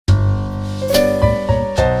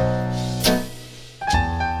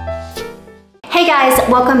guys,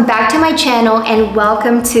 welcome back to my channel and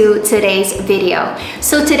welcome to today's video.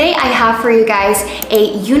 So today I have for you guys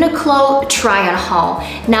a Uniqlo try-on haul.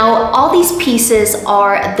 Now all these pieces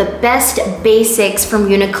are the best basics from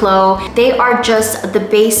Uniqlo. They are just the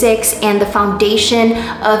basics and the foundation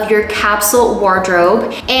of your capsule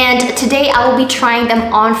wardrobe. And today I will be trying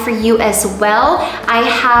them on for you as well. I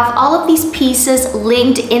have all of these pieces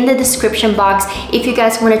linked in the description box if you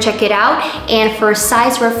guys want to check it out. And for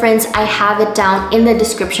size reference, I have it down in the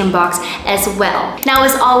description box as well. Now,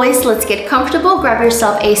 as always, let's get comfortable, grab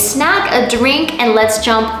yourself a snack, a drink, and let's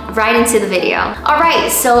jump right into the video. All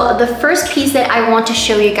right, so the first piece that I want to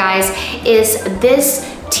show you guys is this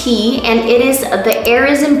tee, and it is the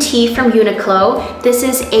Airism tee from Uniqlo. This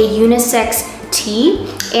is a unisex tee,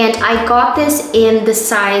 and I got this in the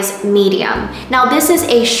size medium. Now this is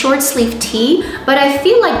a short sleeve tee, but I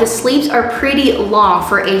feel like the sleeves are pretty long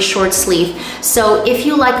for a short sleeve. So if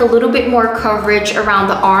you like a little bit more coverage around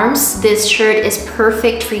the arms, this shirt is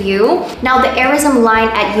perfect for you. Now the Airism line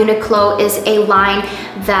at Uniqlo is a line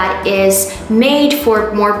that is made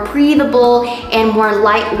for more breathable and more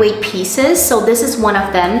lightweight pieces. So this is one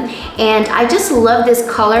of them. And I just love this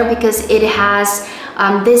color because it has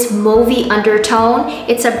this mauvey undertone.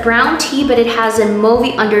 It's a brown tee, but it has a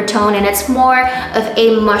mauvey undertone, and it's more of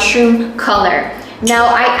a mushroom color. Now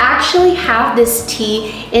I actually have this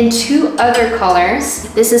tee in two other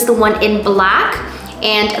colors. This is the one in black,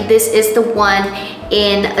 and this is the one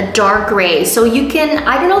in a dark gray. So you can,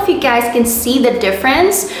 I don't know if you guys can see the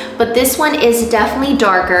difference, but this one is definitely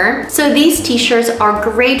darker. So these t-shirts are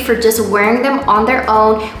great for just wearing them on their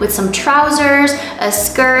own with some trousers, a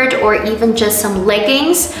skirt, or even just some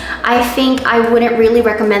leggings. I think I wouldn't really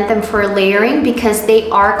recommend them for layering because they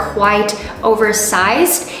are quite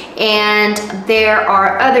oversized, and there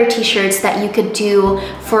are other t-shirts that you could do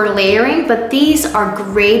for layering, but these are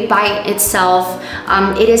great by itself.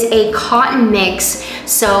 It is a cotton mix,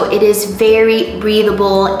 so it is very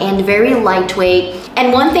breathable and very lightweight.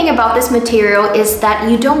 And one thing about this material is that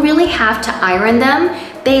you don't really have to iron them.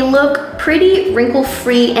 They look pretty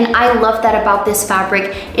wrinkle-free, and I love that about this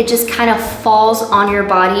fabric. It just kind of falls on your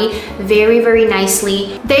body very, very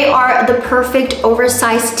nicely. They are the perfect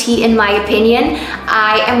oversized tee in my opinion.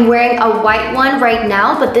 I am wearing a white one right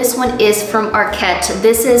now, but this one is from Arket.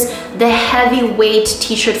 This is the heavyweight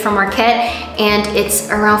t-shirt from Arket, and it's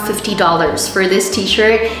around $50 for this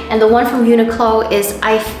t-shirt. And the one from Uniqlo is,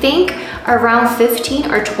 I think, around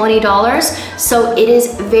 $15 or $20. So it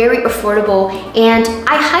is very affordable, and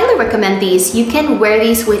I highly recommend these. You can wear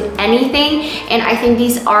these with anything, and I think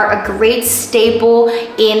these are a great staple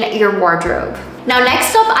in your wardrobe. Now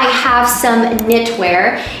next up, I have some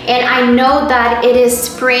knitwear, and I know that it is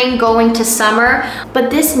spring going to summer, but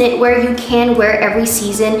this knitwear you can wear every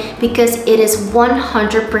season because it is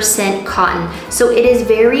 100% cotton. So it is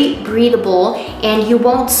very breathable and you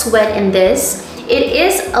won't sweat in this. It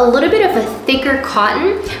is a little bit of a thicker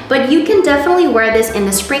cotton, but you can definitely wear this in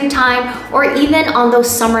the springtime or even on those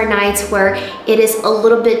summer nights where it is a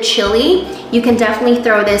little bit chilly. You can definitely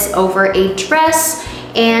throw this over a dress,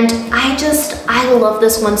 and I love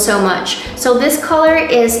this one so much. So this color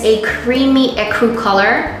is a creamy ecru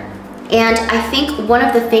color. And I think one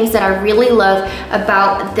of the things that I really love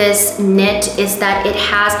about this knit is that it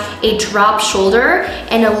has a drop shoulder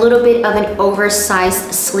and a little bit of an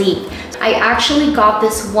oversized sleeve. I actually got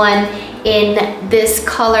this one in this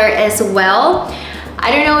color as well.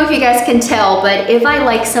 I don't know if you guys can tell, but if I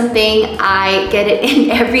like something, I get it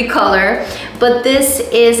in every color. But this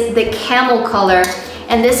is the camel color,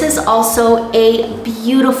 and this is also a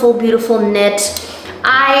beautiful, beautiful knit.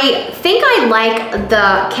 I think I like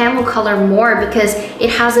the camel color more because it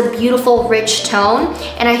has a beautiful rich tone,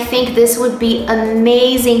 and I think this would be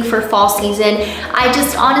amazing for fall season.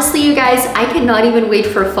 Honestly, you guys, I cannot even wait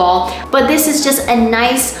for fall. But this is just a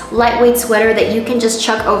nice lightweight sweater that you can just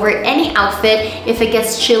chuck over any outfit if it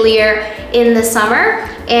gets chillier in the summer.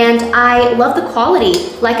 And I love the quality.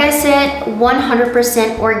 Like I said,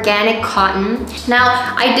 100% organic cotton.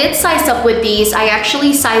 Now, I did size up with these. I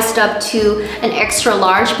actually sized up to an extra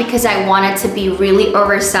large because I wanted to be really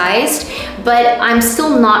oversized, but I'm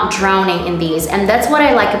still not drowning in these. And that's what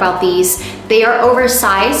I like about these. They are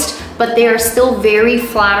oversized, but they are still very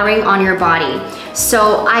flattering on your body.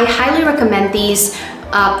 So I highly recommend these.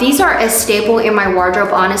 These are a staple in my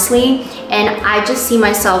wardrobe, honestly, and I just see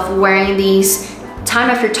myself wearing these time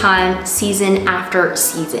after time, season after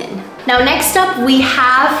season. Now next up, we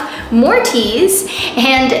have more tees,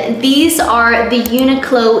 and these are the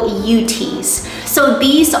Uniqlo U tees. So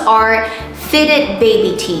these are fitted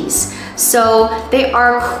baby tees. So they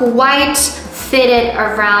are quite fitted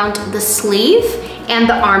around the sleeve and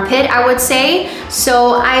the armpit, I would say.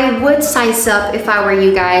 So I would size up if I were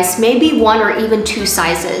you guys, maybe 1 or even 2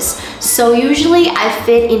 sizes. So usually I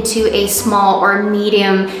fit into a small or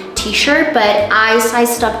medium t-shirt, but I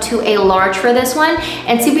sized up to a large for this one.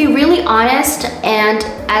 And to be really honest, and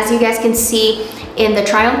as you guys can see in the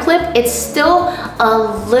try on clip, it's still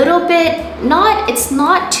a little bit, it's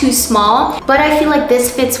not too small, but I feel like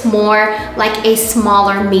this fits more like a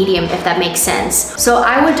smaller medium, if that makes sense. So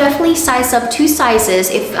I would definitely size up 2 sizes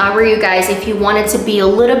if I were you guys, if you wanted to be a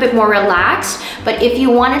little bit more relaxed. But if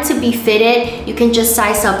you wanted to be fitted, you can just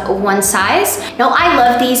size up 1 size. Now I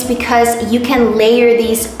love these because you can layer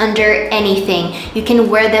these under anything. You can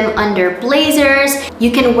wear them under blazers,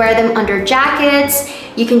 you can wear them under jackets,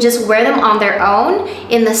 you can just wear them on their own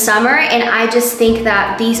in the summer, and I just think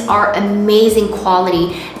that these are amazing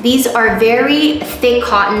quality. These are very thick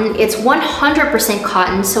cotton. It's 100%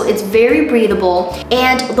 cotton, so it's very breathable,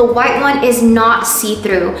 and the white one is not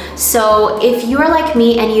see-through. So if you're like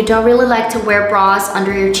me and you don't really like to wear bras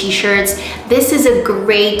under your t-shirts, this is a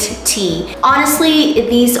great tee. Honestly,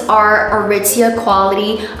 these are Aritzia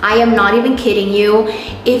quality. I am not even kidding you.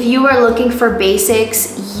 If you are looking for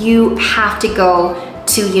basics, you have to go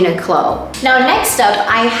to Uniqlo. Now next up,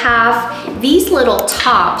 I have these little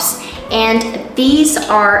tops, and these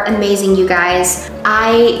are amazing, you guys.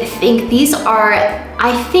 I think these are,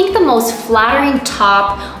 the most flattering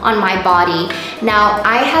top on my body. Now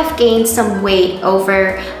I have gained some weight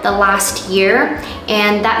over the last year,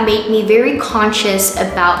 and that made me very conscious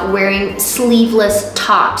about wearing sleeveless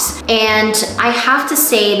tops. And I have to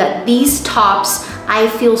say that these tops, I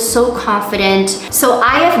feel so confident. So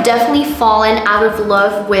I have definitely fallen out of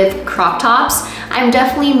love with crop tops. I'm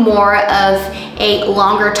definitely more of a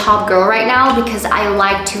longer top girl right now because I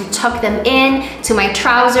like to tuck them in to my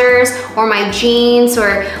trousers or my jeans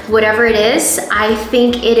or whatever it is. I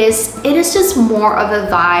think it is just more of a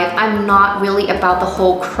vibe. I'm not really about the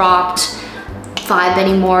whole cropped vibe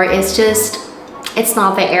anymore. It's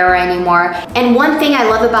not the era anymore. And one thing I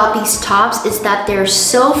love about these tops is that they're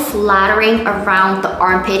so flattering around the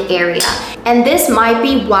armpit area. And this might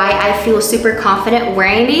be why I feel super confident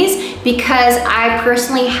wearing these, because I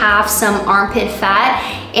personally have some armpit fat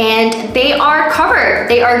and they are covered.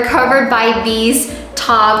 They are covered by these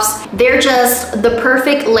tops. They're just the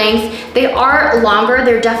perfect length. They are longer.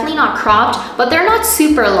 They're definitely not cropped, but they're not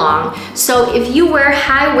super long. So if you wear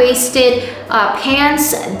high-waisted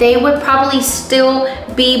pants, they would probably still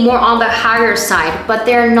be more on the higher side, but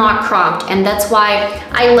they're not cropped, and that's why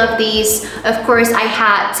I love these. Of course, I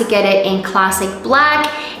had to get it in classic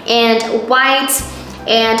black and white.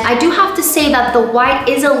 And I do have to say that the white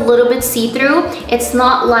is a little bit see-through. It's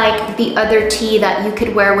not like the other tee that you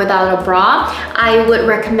could wear without a bra. I would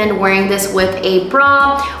recommend wearing this with a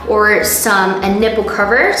bra or some nipple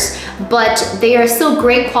covers, but they are still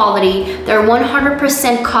great quality. They're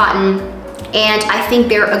 100% cotton. And I think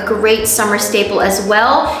they're a great summer staple as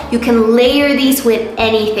well. You can layer these with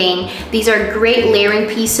anything. These are great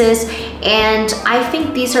layering pieces, and I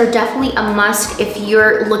think these are definitely a must if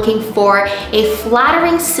you're looking for a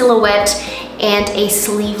flattering silhouette and a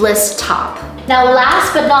sleeveless top. Now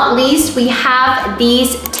last but not least, we have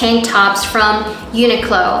these tank tops from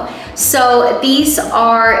Uniqlo. So these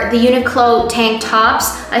are the Uniqlo tank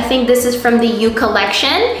tops. I think this is from the U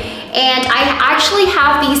collection. And I actually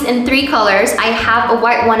have these in 3 colors. I have a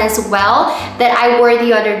white one as well that I wore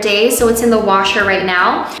the other day, so it's in the washer right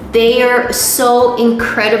now. They are so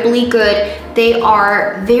incredibly good. They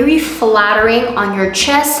are very flattering on your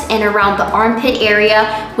chest and around the armpit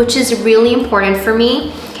area, which is really important for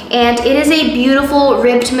me. And it is a beautiful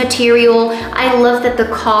ribbed material. I love that the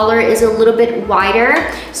collar is a little bit wider,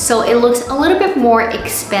 so it looks a little bit more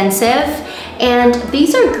expensive. And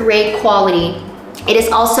these are great quality. It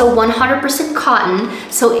is also 100% cotton,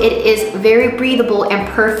 so it is very breathable and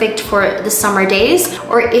perfect for the summer days,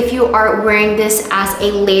 or if you are wearing this as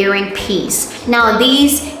a layering piece. Now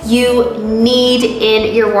these you need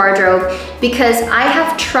in your wardrobe, because I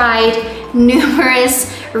have tried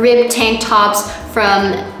numerous ribbed tank tops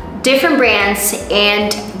from different brands,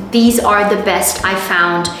 and these are the best I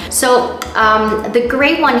found. So the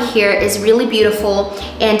gray one here is really beautiful,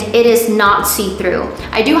 and it is not see-through.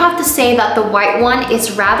 I do have to say that the white one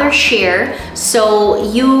is rather sheer,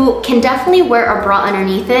 so you can definitely wear a bra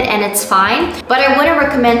underneath it and it's fine, but I wouldn't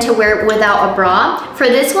recommend to wear it without a bra. For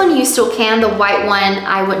this one, you still can. The white one,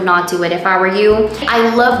 I would not do it if I were you.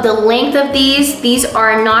 I love the length of these. These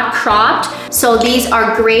are not cropped, so these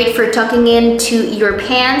are great for tucking into your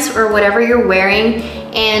pants or whatever you're wearing.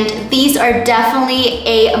 And and these are definitely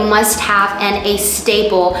a must-have and a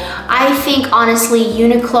staple. I think honestly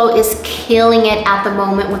Uniqlo is killing it at the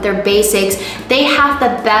moment with their basics. They have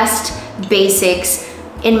the best basics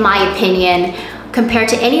in my opinion compared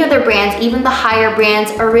to any other brands, even the higher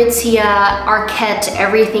brands, Aritzia, Arquette,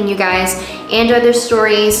 everything you guys, and other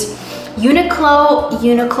stories.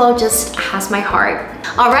 Uniqlo just has my heart.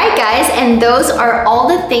 All right guys, and those are all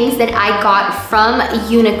the things that I got from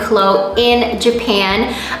Uniqlo in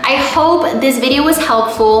Japan. I hope this video was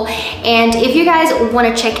helpful, and if you guys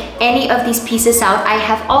want to check any of these pieces out, I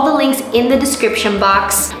have all the links in the description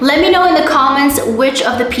box. Let me know in the comments which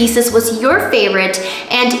of the pieces was your favorite,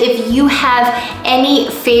 and if you have any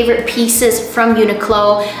favorite pieces from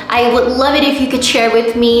Uniqlo, I would love it if you could share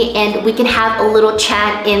with me and we can have a little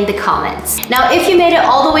chat in the comments. Now, if you made it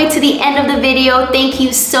all the way to the end of the video, thank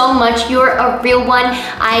you so much. You're a real one.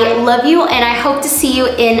 I love you, and I hope to see you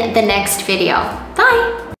in the next video.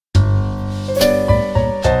 Bye.